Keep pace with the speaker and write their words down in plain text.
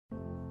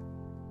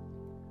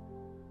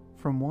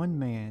From one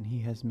man he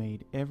has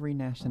made every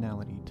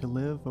nationality to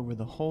live over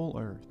the whole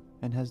earth,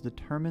 and has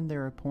determined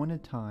their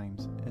appointed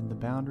times and the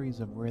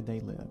boundaries of where they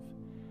live.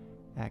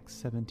 Acts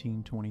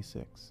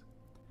 17:26.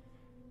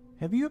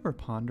 Have you ever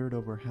pondered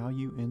over how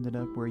you ended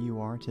up where you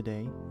are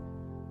today?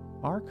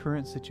 Our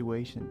current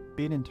situation,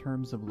 be it in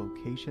terms of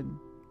location,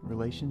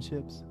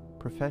 relationships,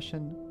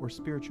 profession, or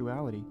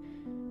spirituality,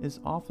 is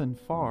often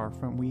far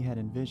from what we had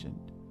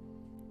envisioned.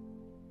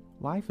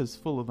 Life is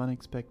full of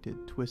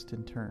unexpected twists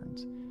and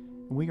turns,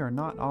 and we are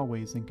not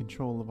always in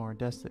control of our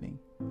destiny.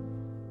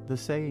 The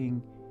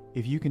saying,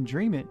 "If you can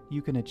dream it,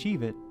 you can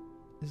achieve it,"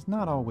 is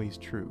not always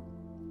true.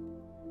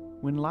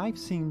 When life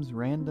seems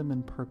random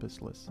and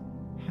purposeless,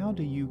 how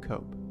do you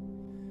cope?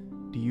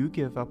 Do you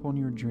give up on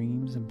your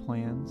dreams and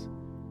plans?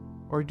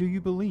 Or do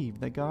you believe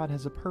that God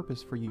has a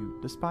purpose for you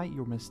despite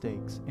your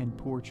mistakes and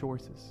poor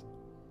choices?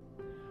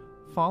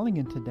 Falling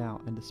into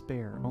doubt and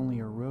despair only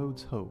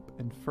erodes hope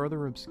and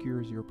further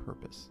obscures your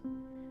purpose.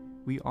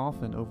 We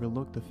often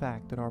overlook the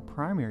fact that our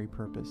primary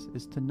purpose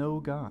is to know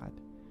God.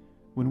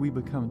 When we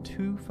become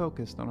too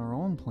focused on our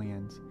own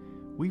plans,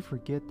 we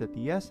forget that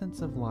the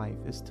essence of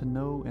life is to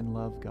know and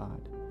love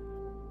God.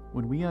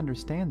 When we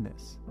understand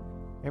this,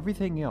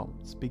 everything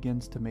else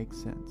begins to make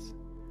sense.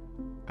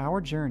 Our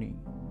journey,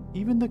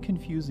 even the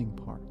confusing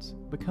parts,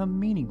 become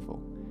meaningful,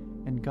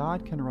 and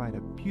God can write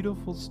a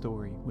beautiful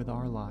story with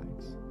our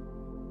lives.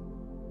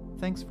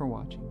 Thanks for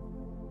watching.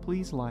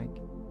 Please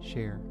like,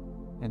 share,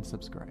 and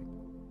subscribe.